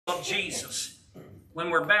of Jesus when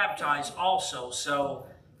we're baptized also. So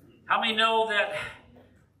how many know that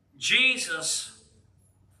Jesus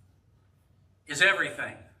is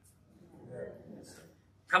everything?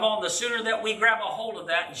 Come on, the sooner that we grab a hold of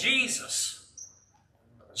that, Jesus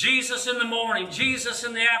in the morning, Jesus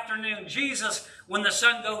in the afternoon, Jesus when the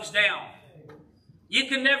sun goes down. You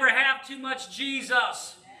can never have too much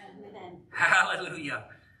Jesus. Hallelujah.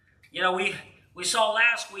 You know, we saw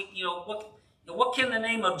last week, what can the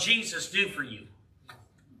name of Jesus do for you?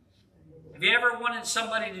 Have you ever wanted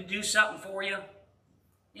somebody to do something for you?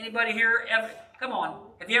 Anybody here ever? Come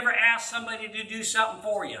on. Have you ever asked somebody to do something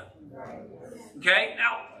for you? Okay.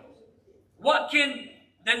 Now, what can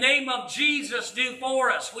the name of Jesus do for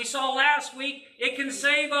us? We saw last week it can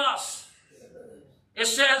save us. It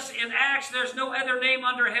says in Acts, there's no other name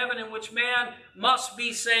under heaven in which man must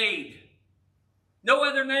be saved. No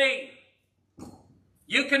other name.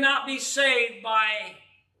 You cannot be saved by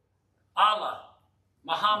Allah,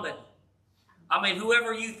 Muhammad. I mean,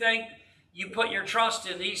 whoever you think you put your trust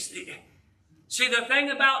in. See, the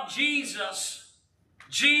thing about Jesus,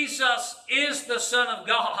 Jesus is the Son of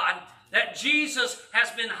God. That Jesus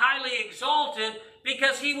has been highly exalted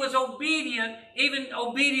because he was obedient, even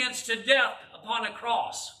obedience to death upon a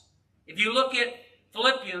cross. If you look at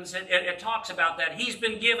Philippians, it talks about that. He's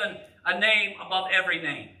been given a name above every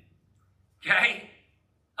name. Okay?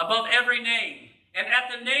 Above every name. And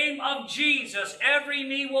at the name of Jesus, every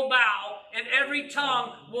knee will bow and every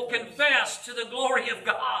tongue will confess to the glory of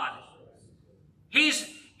God. He's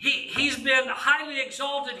been highly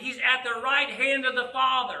exalted. He's at the right hand of the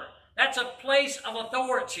Father. That's a place of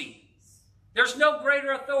authority. There's no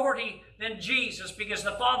greater authority than Jesus because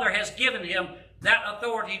the Father has given him that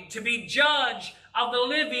authority to be judge of the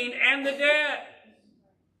living and the dead.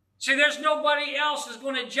 See, there's nobody else who's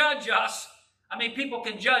going to judge us. I mean, people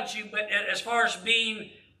can judge you, but as far as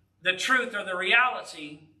being the truth or the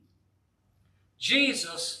reality,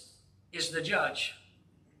 Jesus is the judge.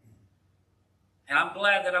 And I'm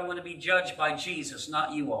glad that I'm going to be judged by Jesus,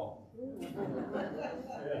 not you all.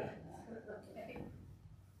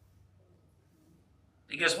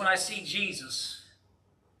 Because when I see Jesus,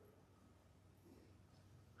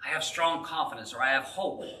 I have strong confidence, or I have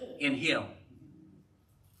hope in him,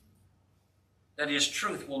 that his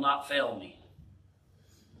truth will not fail me.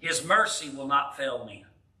 His mercy will not fail me.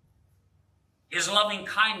 His loving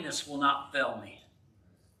kindness will not fail me.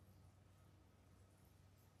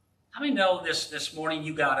 How many know this morning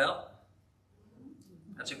you got up?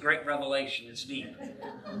 That's a great revelation. It's deep.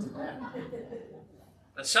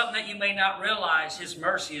 But something that you may not realize, his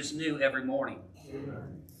mercy is new every morning.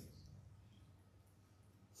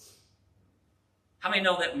 How many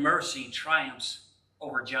know that mercy triumphs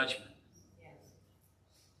over judgment?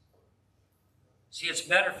 See, it's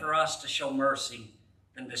better for us to show mercy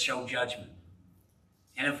than to show judgment.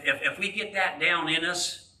 And if we get that down in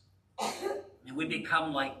us, and we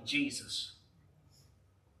become like Jesus.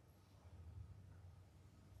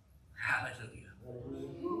 Hallelujah.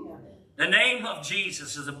 The name of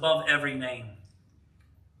Jesus is above every name.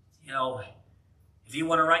 You know, if you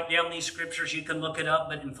want to write down these scriptures, you can look it up.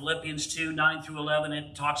 But in Philippians 2, 9 through 11,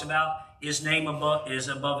 it talks about his name is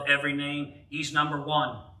above every name. He's number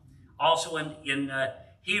one. Also in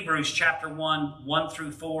Hebrews chapter 1, 1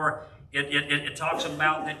 through 4, it talks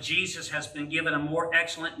about that Jesus has been given a more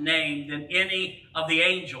excellent name than any of the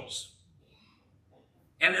angels.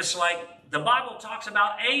 And it's like the Bible talks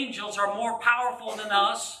about angels are more powerful than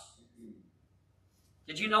us.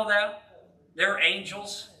 Did you know that? There are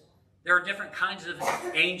angels. There are different kinds of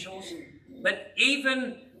angels. But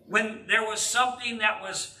even when there was something that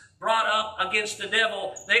was brought up against the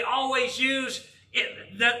devil, they always used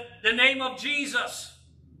the name of Jesus.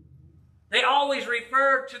 They always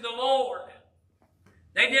referred to the Lord.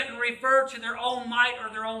 They didn't refer to their own might or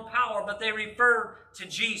their own power, but they referred to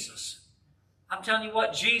Jesus. I'm telling you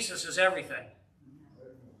what, Jesus is everything.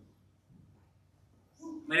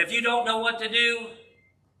 I mean, if you don't know what to do,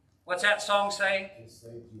 what's that song say? Just say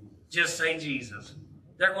Jesus. Just say Jesus.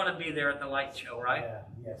 They're going to be there at the light show, right? Yeah,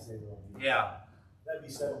 yes, they will. Yeah. That'd be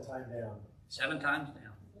 7 times down. 7 times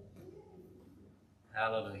down.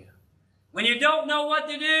 Hallelujah. When you don't know what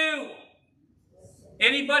to do.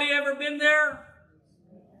 Anybody ever been there?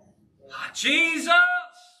 Jesus!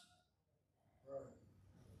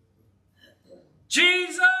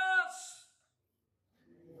 Jesus!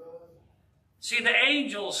 See, the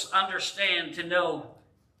angels understand to know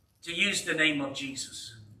to use the name of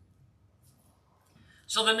Jesus.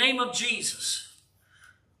 So the name of Jesus,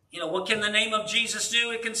 what can the name of Jesus do?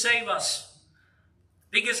 It can save us.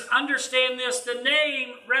 Because understand this, the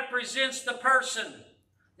name represents the person.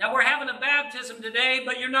 Now we're having a baptism today,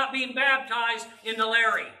 but you're not being baptized into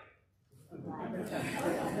Larry.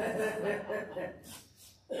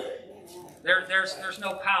 There's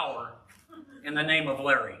no power in the name of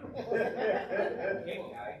Larry.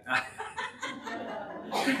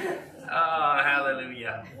 Oh,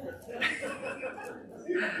 hallelujah.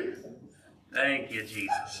 Thank you,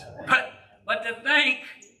 Jesus. But to think,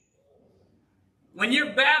 when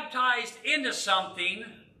you're baptized into something,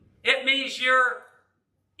 it means you're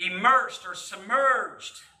immersed or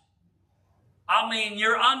submerged. I mean,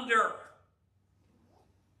 you're under.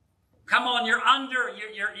 Come on, you're under.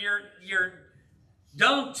 You're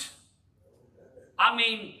dunked. I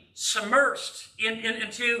mean, submersed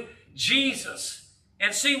into Jesus.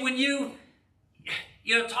 And see, when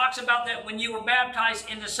it talks about that when you were baptized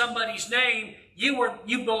into somebody's name, you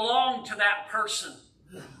belong to that person.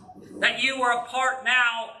 That you are a part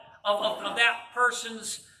now of that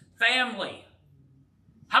person's family.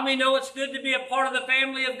 How many know it's good to be a part of the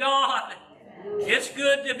family of God? It's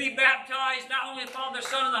good to be baptized not only in the Father,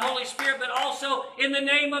 Son, and the Holy Spirit, but also in the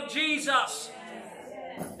name of Jesus.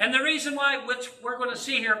 And the reason why, which we're going to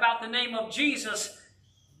see here about the name of Jesus,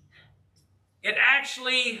 it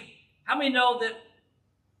actually, how many know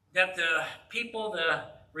that the people, the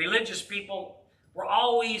religious people, were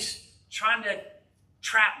always trying to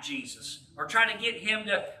trap Jesus or trying to get him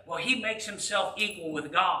to, well, he makes himself equal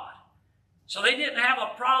with God. So they didn't have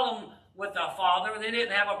a problem with the Father. They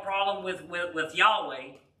didn't have a problem with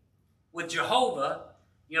Yahweh, with Jehovah.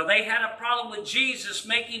 You know, they had a problem with Jesus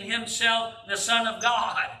making himself the Son of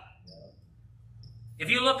God. If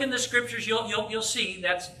you look in the scriptures, you'll see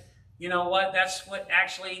that's, you know what, that's what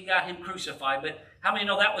actually got him crucified. But how many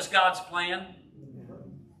know that was God's plan?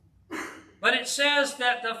 But it says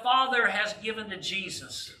that the Father has given to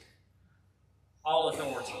Jesus all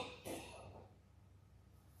authority.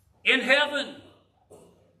 In heaven,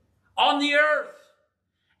 on the earth,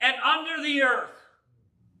 and under the earth.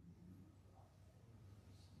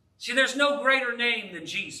 See, there's no greater name than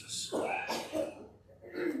Jesus.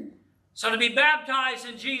 So to be baptized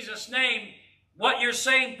in Jesus' name, what you're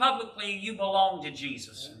saying publicly, you belong to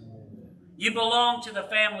Jesus. You belong to the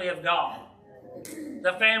family of God.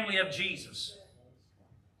 The family of Jesus.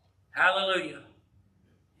 Hallelujah.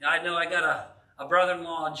 I know I got a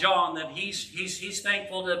brother-in-law, John, that he's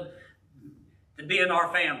thankful to be in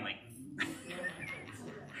our family.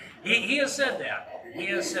 He has said that. He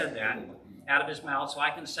has said that out of his mouth, so I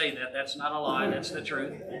can say that. That's not a lie. That's the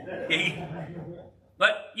truth.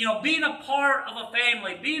 But, you know, being a part of a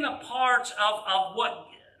family, being a part of what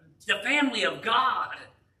the family of God.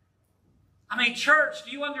 I mean, church,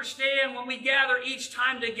 do you understand when we gather each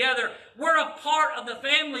time together, we're a part of the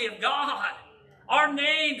family of God. Our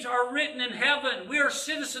names are written in heaven. We are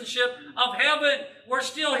citizenship of heaven. We're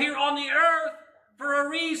still here on the earth for a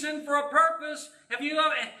reason, for a purpose. If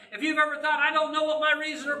you've ever thought, I don't know what my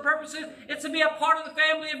reason or purpose is, it's to be a part of the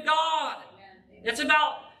family of God. It's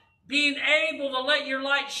about being able to let your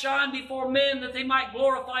light shine before men that they might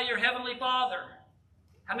glorify your heavenly Father.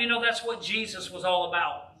 How many know that's what Jesus was all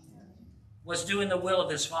about? Was doing the will of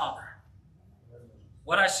his Father.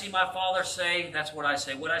 What I see my Father say, that's what I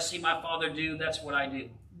say. What I see my Father do, that's what I do.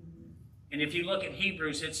 And if you look at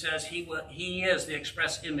Hebrews, it says he is the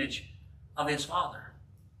express image of his Father.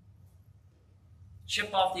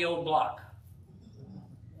 Chip off the old block.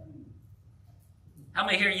 How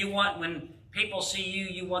many here you want, when people see you,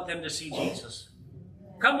 you want them to see Jesus?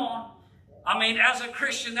 Come on. I mean, as a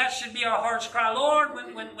Christian, that should be our heart's cry. Lord,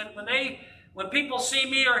 when people see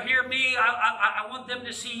me or hear me, I want them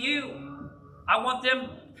to see you. I want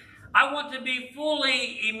to be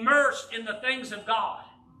fully immersed in the things of God.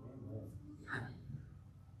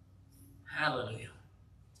 Hallelujah.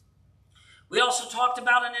 We also talked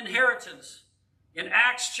about an inheritance. In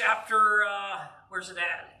Acts chapter, where's it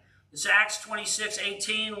at? It's Acts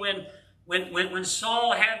 26:18, when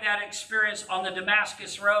Saul had that experience on the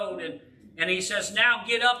Damascus road, and he says, now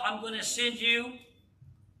get up, I'm going to send you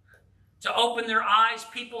to open their eyes,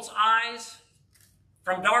 people's eyes,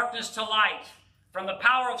 from darkness to light, from the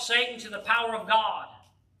power of Satan to the power of God.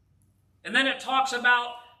 And then it talks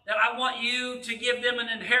about that I want you to give them an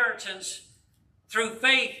inheritance through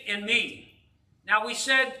faith in me. Now we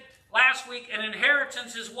said last week an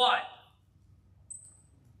inheritance is what?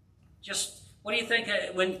 Just, what do you think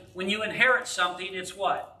when you inherit something, it's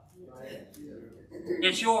what?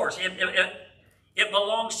 It's yours. It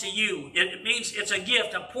belongs to you. It means it's a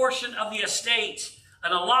gift, a portion of the estate,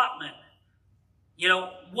 an allotment. You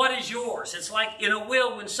know, what is yours? It's like in a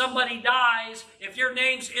will, when somebody dies, if your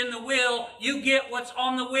name's in the will, you get what's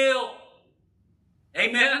on the will.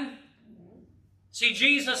 Amen? See,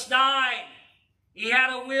 Jesus died. He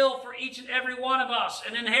had a will for each and every one of us,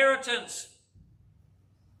 an inheritance.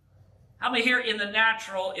 How many here in the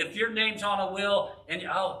natural, if your name's on a will and,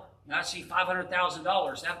 oh, I see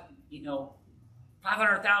 $500,000, that,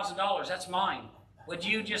 $500,000, that's mine. Would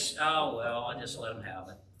you just, oh, well, I'll just let them have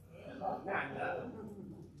it.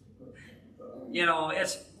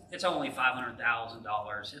 It's only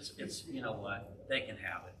 $500,000. It's you know what? They can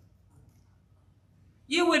have it.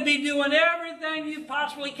 You would be doing everything you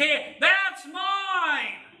possibly can. That's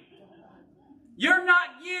mine. You're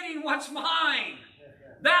not getting what's mine.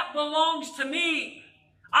 That belongs to me.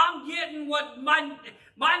 I'm getting what my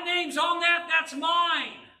name's on that. That's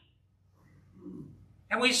mine.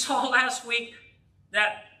 And we saw last week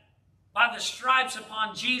that by the stripes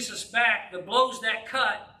upon Jesus' back, the blows that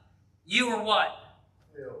cut, you were what?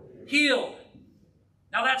 Healed.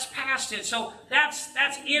 Now that's past it. So that's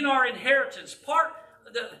in our inheritance.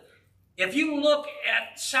 If you look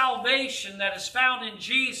at salvation that is found in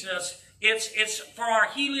Jesus, it's for our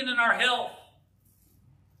healing and our health.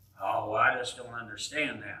 Oh, well, I just don't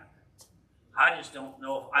understand that. I just don't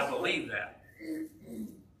know if I believe that.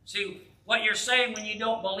 See, what you're saying when you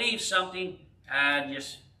don't believe something,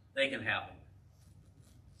 they can have it.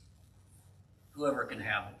 Whoever can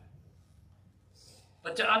have it.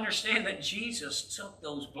 But to understand that Jesus took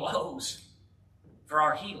those blows for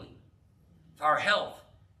our healing, for our health.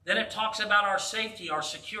 Then it talks about our safety, our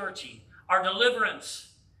security, our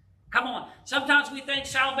deliverance. Come on. Sometimes we think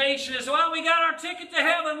salvation is, well, we got our ticket to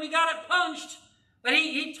heaven, we got it punched. But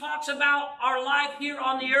he talks about our life here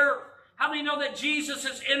on the earth. How many know that Jesus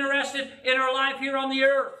is interested in our life here on the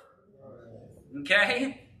earth?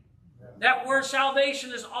 Okay? That word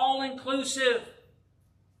salvation is all-inclusive.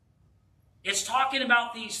 It's talking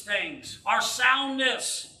about these things. Our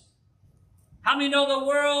soundness. How many know the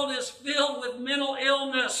world is filled with mental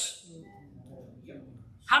illness?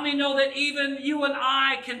 How many know that even you and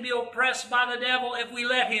I can be oppressed by the devil if we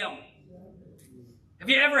let him? Have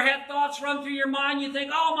you ever had thoughts run through your mind? You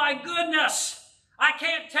think, oh my goodness, I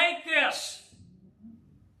can't take this.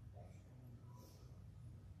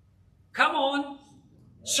 Come on.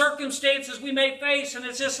 Circumstances we may face, and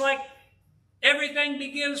it's just like everything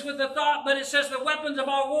begins with a thought, but it says the weapons of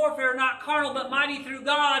our warfare are not carnal, but mighty through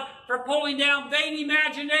God for pulling down vain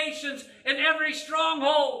imaginations and every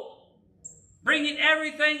stronghold, bringing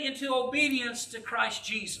everything into obedience to Christ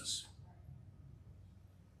Jesus.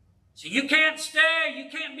 So you can't stay.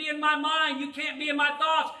 You can't be in my mind. You can't be in my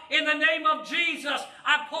thoughts. In the name of Jesus,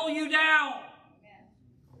 I pull you down.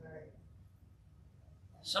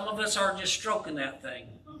 Some of us are just stroking that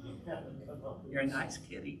thing. You're a nice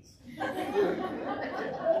kitty.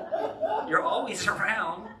 You're always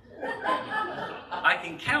around. I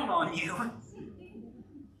can count on you.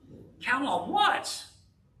 Count on what?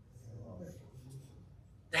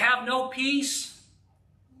 To have no peace?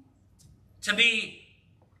 To be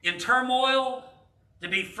in turmoil? To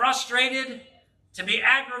be frustrated? To be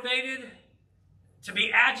aggravated? To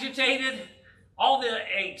be agitated? All the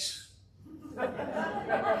eights.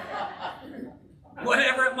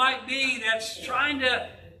 Whatever it might be that's trying to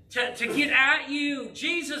get at you.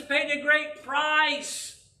 Jesus paid a great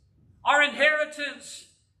price. Our inheritance.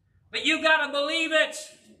 But you got to believe it.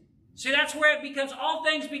 See, that's where it becomes, all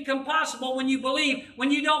things become possible when you believe.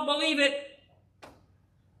 When you don't believe it,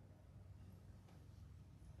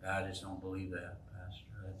 I just don't believe that, Pastor.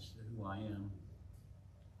 That's who I am.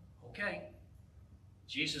 Okay.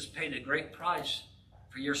 Jesus paid a great price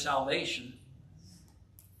for your salvation.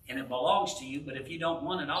 And it belongs to you, but if you don't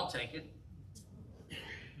want it, I'll take it.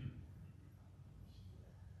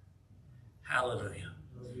 Hallelujah.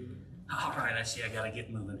 All right, I see I got to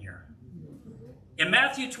get moving here. In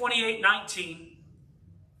Matthew 28:19,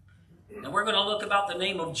 and we're going to look about the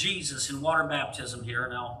name of Jesus in water baptism here.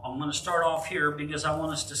 Now, I'm going to start off here because I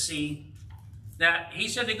want us to see that he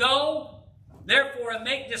said to go, therefore, and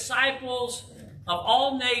make disciples of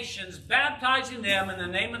all nations, baptizing them in the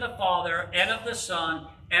name of the Father and of the Son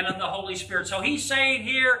and of the Holy Spirit. So he's saying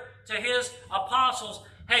here to his apostles,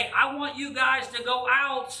 hey, I want you guys to go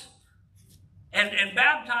out and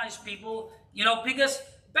baptize people, because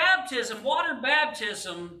baptism, water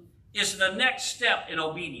baptism, is the next step in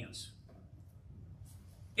obedience.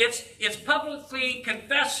 It's publicly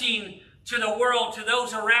confessing to the world, to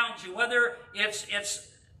those around you, whether it's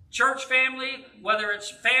church family, whether it's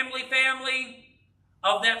family,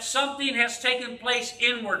 of that something has taken place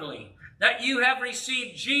inwardly, that you have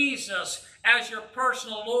received Jesus as your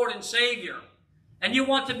personal Lord and Savior. And you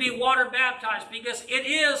want to be water baptized because it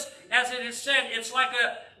is, as it is said, it's like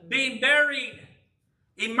being buried,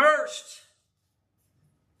 immersed,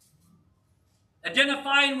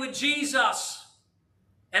 identifying with Jesus.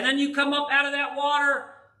 And then you come up out of that water,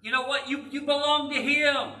 you know what? You belong to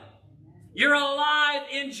Him. You're alive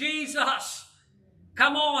in Jesus.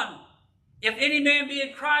 Come on. If any man be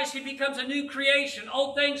in Christ, he becomes a new creation.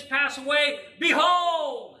 Old things pass away.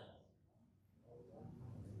 Behold!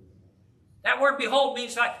 That word behold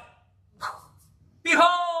means like,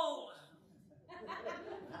 behold!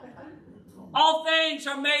 All things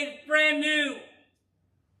are made brand new.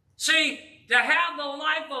 See, to have the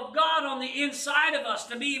life of God on the inside of us,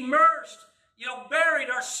 to be immersed, buried,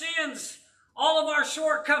 our sins, all of our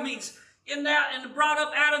shortcomings in that, and brought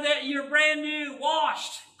up out of that, you're brand new,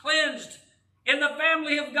 washed, cleansed, in the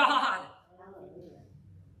family of God.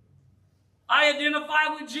 I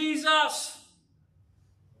identify with Jesus.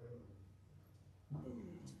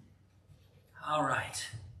 All right.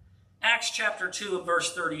 Acts chapter 2 and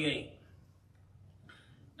verse 38.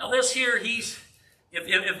 Now this here,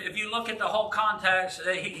 if you look at the whole context,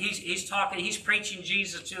 he's talking, he's preaching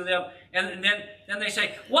Jesus to them, and then they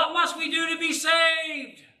say, what must we do to be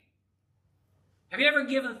saved? Have you ever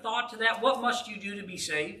given thought to that? What must you do to be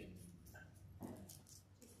saved?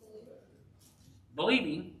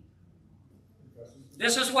 Believing.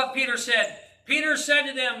 This is what Peter said. Peter said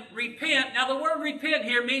to them, repent. Now the word repent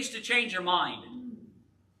here means to change your mind.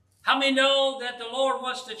 How many know that the Lord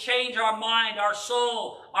wants to change our mind, our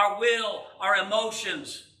soul, our will, our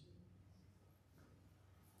emotions?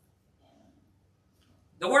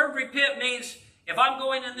 The word repent means if I'm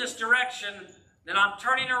going in this direction, then I'm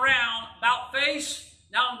turning around, about face,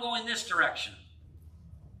 now I'm going this direction.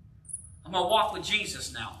 I'm going to walk with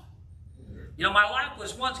Jesus now. My life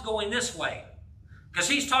was once going this way. Because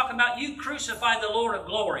he's talking about you crucified the Lord of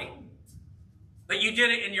glory. But you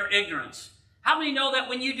did it in your ignorance. How many know that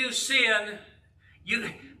when you do sin,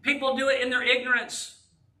 people do it in their ignorance?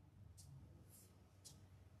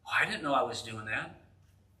 Oh, I didn't know I was doing that.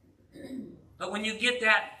 But when you get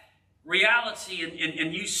that reality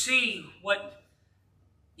and you see what,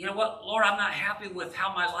 Lord, I'm not happy with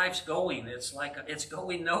how my life's going. It's like it's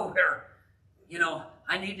going nowhere.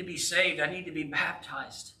 I need to be saved. I need to be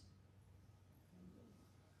baptized.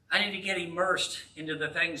 I need to get immersed into the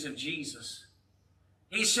things of Jesus.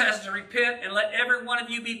 He says to repent and let every one of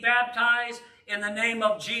you be baptized in the name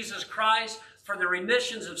of Jesus Christ for the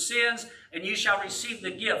remissions of sins, and you shall receive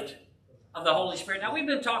the gift of the Holy Spirit. Now, we've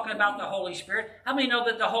been talking about the Holy Spirit. How many know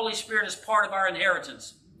that the Holy Spirit is part of our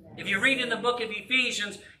inheritance? If you read in the book of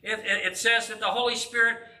Ephesians, it says that the Holy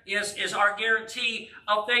Spirit is our guarantee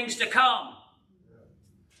of things to come.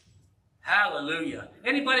 Hallelujah.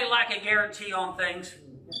 Anybody like a guarantee on things?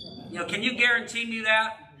 Can you guarantee me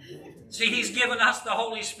that? See, he's given us the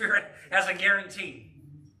Holy Spirit as a guarantee.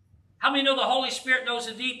 How many know the Holy Spirit knows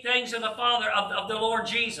the deep things of the Father, of the Lord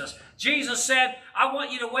Jesus? Jesus said, I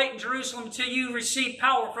want you to wait in Jerusalem until you receive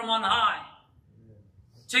power from on high.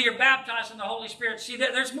 Till you're baptized in the Holy Spirit. See,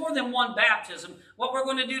 there's more than one baptism. What we're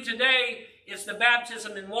going to do today is the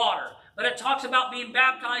baptism in water. But it talks about being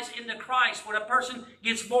baptized into Christ. When a person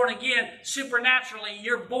gets born again, supernaturally,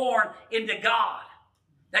 you're born into God.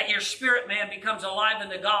 That your spirit man becomes alive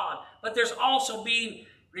into God. But there's also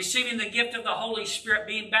receiving the gift of the Holy Spirit,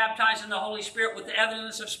 being baptized in the Holy Spirit with the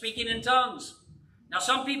evidence of speaking in tongues. Now,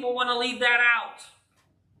 some people want to leave that out.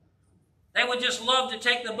 They would just love to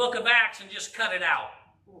take the book of Acts and just cut it out.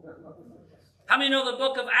 How many know the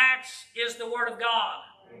book of Acts is the Word of God?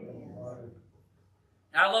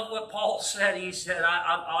 Now, I love what Paul said. He said,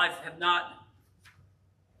 I have not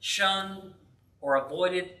shunned or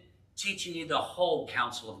avoided teaching you the whole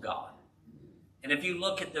counsel of God. And if you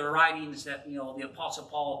look at the writings that, the Apostle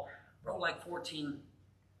Paul wrote like 14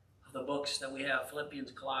 of the books that we have,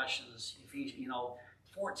 Philippians, Colossians, Ephesians,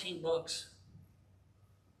 14 books.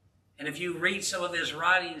 And if you read some of his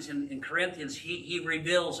writings in Corinthians, he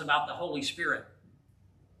reveals about the Holy Spirit.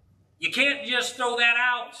 You can't just throw that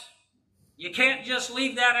out. You can't just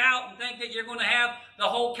leave that out and think that you're going to have the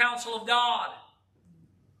whole counsel of God.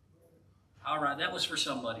 All right, that was for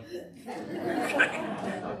somebody. Okay.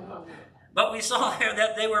 But we saw there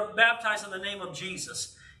that they were baptized in the name of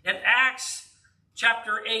Jesus. In Acts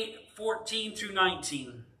chapter 8, 14 through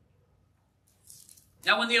 19.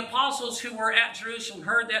 Now when the apostles who were at Jerusalem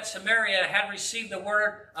heard that Samaria had received the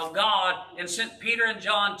word of God and sent Peter and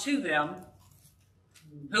John to them,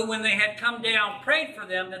 who when they had come down prayed for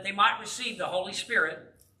them that they might receive the Holy Spirit.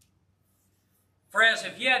 For as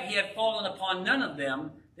of yet he had fallen upon none of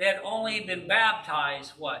them, they had only been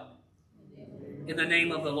baptized, what? In the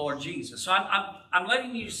name of the Lord Jesus. So I'm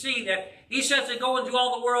letting you see that he says to go into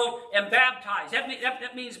all the world and baptize.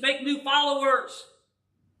 That means make new followers.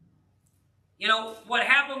 What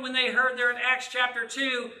happened when they heard there in Acts chapter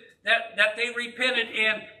 2 that they repented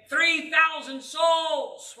and 3,000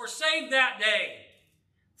 souls were saved that day.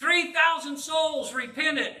 3,000 souls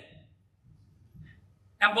repented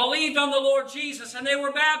and believed on the Lord Jesus, and they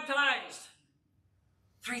were baptized.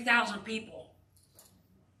 3,000 people.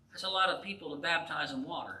 That's a lot of people to baptize in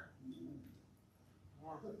water.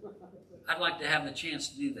 I'd like to have the chance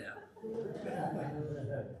to do that.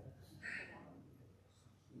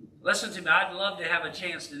 Listen to me, I'd love to have a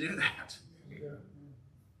chance to do that.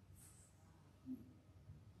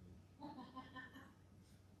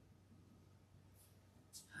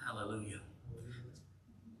 Hallelujah.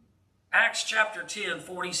 Acts chapter 10,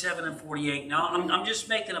 47 and 48. Now, I'm just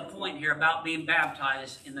making a point here about being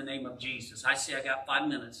baptized in the name of Jesus. I see I got 5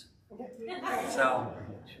 minutes. So,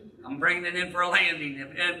 I'm bringing it in for a landing.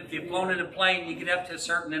 If you've flown in a plane, you get up to a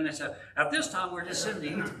certain, and they say, at this time we're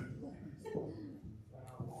descending.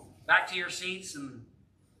 Back to your seats. And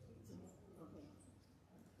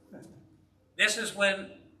this is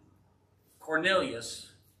when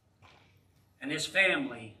Cornelius and his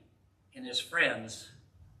family and his friends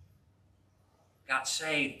got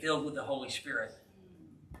saved, filled with the Holy Spirit.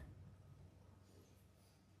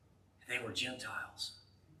 They were Gentiles.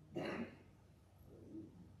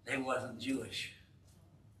 They wasn't Jewish.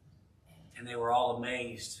 And they were all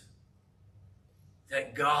amazed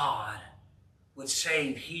that God would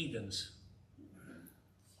save heathens.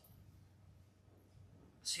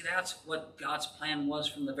 See, that's what God's plan was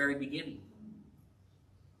from the very beginning.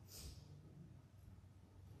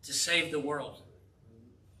 To save the world.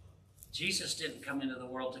 Jesus didn't come into the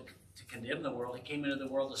world to condemn the world. He came into the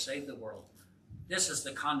world to save the world. This is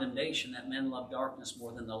the condemnation, that men love darkness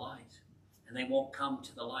more than the light. And they won't come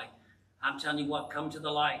to the light. I'm telling you what, come to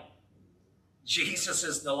the light. Jesus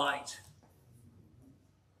is the light.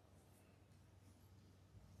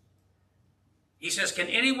 He says, can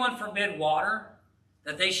anyone forbid water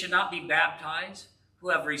that they should not be baptized who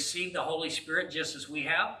have received the Holy Spirit just as we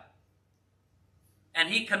have? And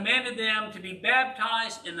he commanded them to be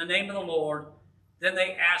baptized in the name of the Lord. Then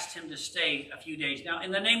they asked him to stay a few days. Now,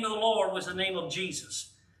 in the name of the Lord was the name of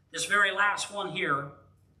Jesus. This very last one here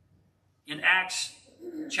in Acts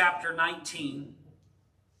chapter 19,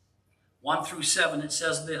 1 through 7, it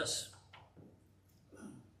says this.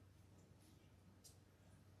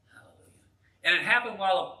 And it happened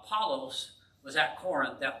while Apollos was at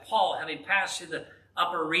Corinth that Paul, having passed through the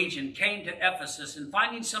upper region, came to Ephesus, and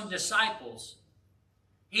finding some disciples,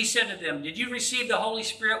 he said to them, did you receive the Holy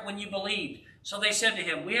Spirit when you believed? So they said to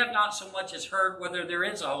him, we have not so much as heard whether there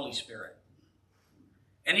is a Holy Spirit.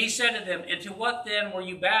 And he said to them, into what then were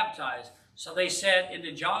you baptized? So they said,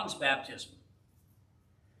 into John's baptism.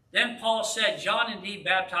 Then Paul said, John indeed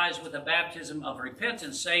baptized with a baptism of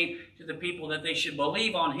repentance, saying to the people that they should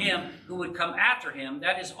believe on him who would come after him,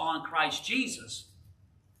 that is, on Christ Jesus.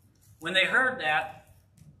 When they heard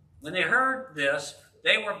this,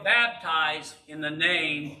 they were baptized in the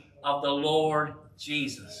name of the Lord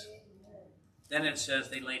Jesus. Then it says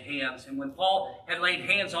they laid hands. And when Paul had laid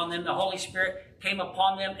hands on them, the Holy Spirit came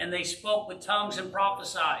upon them, and they spoke with tongues and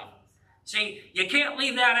prophesied. See, you can't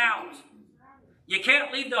leave that out. You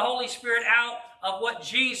can't leave the Holy Spirit out of what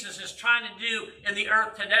Jesus is trying to do in the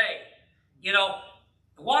earth today. You know,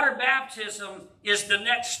 water baptism is the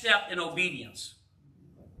next step in obedience.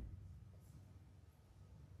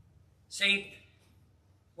 See,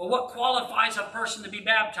 well, what qualifies a person to be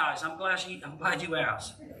baptized? I'm glad you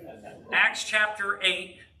asked. Acts chapter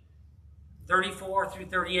 8, 34 through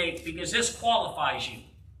 38, because this qualifies you.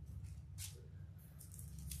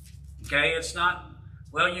 Okay, it's not,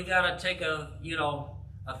 well, you got to take a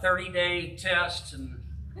 30-day test, and,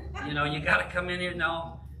 you got to come in here.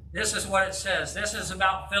 No, this is what it says. This is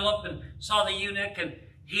about Philip and saw the eunuch, and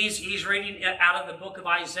he's reading out of the book of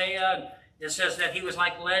Isaiah, and it says that he was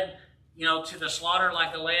like led, to the slaughter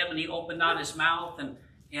like a lamb, and he opened not his mouth,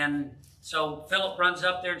 and so Philip runs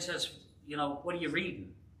up there and says, what are you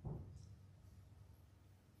reading?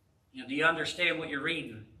 Do you understand what you're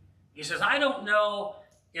reading? He says, I don't know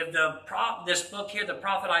if this book here, the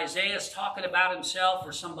prophet Isaiah, is talking about himself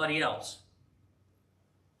or somebody else.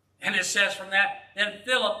 And it says from that, then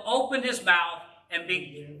Philip opened his mouth and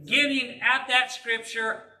beginning at that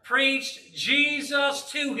scripture, preached Jesus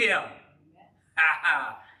to him.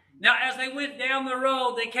 Now, as they went down the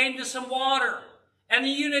road, they came to some water. And the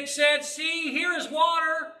eunuch said, see, here is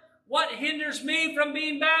water. What hinders me from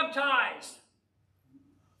being baptized?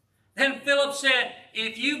 Then Philip said,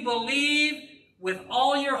 if you believe with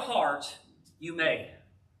all your heart, you may.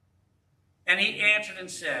 And he answered and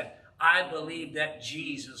said, I believe that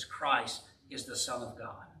Jesus Christ is the Son of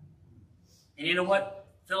God. And you know what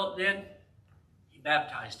Philip did? He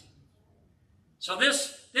baptized him. So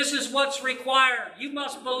this is what's required. You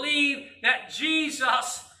must believe that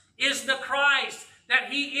Jesus is the Christ, that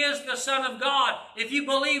He is the Son of God. If you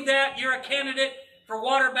believe that, you're a candidate for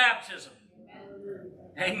water baptism.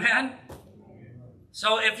 Amen.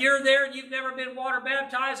 So if you're there and you've never been water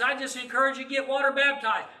baptized, I just encourage you to get water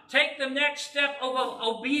baptized. Take the next step of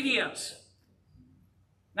obedience.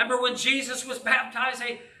 Remember when Jesus was baptized,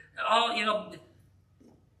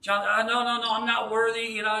 John, no, I'm not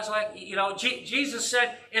worthy. It's like, Jesus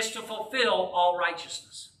said it's to fulfill all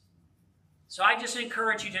righteousness. So I just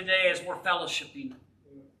encourage you today as we're fellowshipping,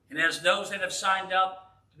 and as those that have signed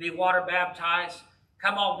up to be water baptized,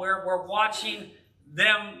 come on, we're watching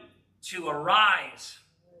them to arise.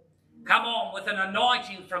 Come on, with an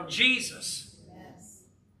anointing from Jesus. Yes.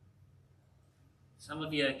 Some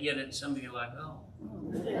of you get it, some of you are like, oh.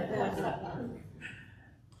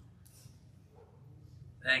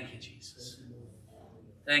 Thank you, Jesus.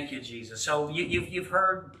 Thank you, Jesus. So you've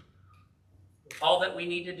heard all that we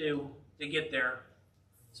need to do to get there.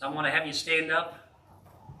 So I'm going to have you stand up.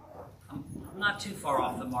 I'm not too far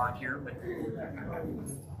off the mark here, but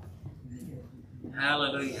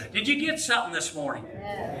hallelujah. Did you get something this morning?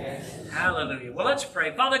 Yes. Hallelujah. Well, let's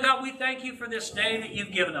pray. Father God, we thank you for this day that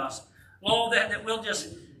you've given us. Lord, that we'll just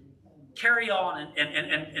carry on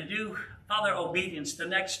and do, Father, obedience, the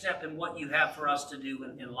next step in what you have for us to do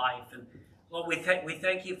in life. And Lord, we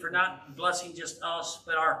thank you for not blessing just us,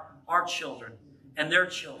 but our children and their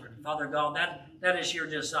children. Father God, that is your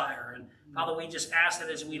desire. And Father, we just ask that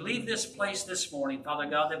as we leave this place this morning, Father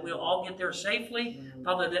God, that we'll all get there safely.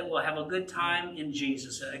 Father, that we'll have a good time in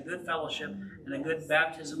Jesus, a good fellowship, and a good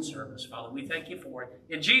baptism service. Father, we thank you for it.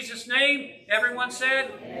 In Jesus' name, everyone said,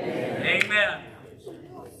 Amen.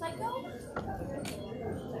 Amen.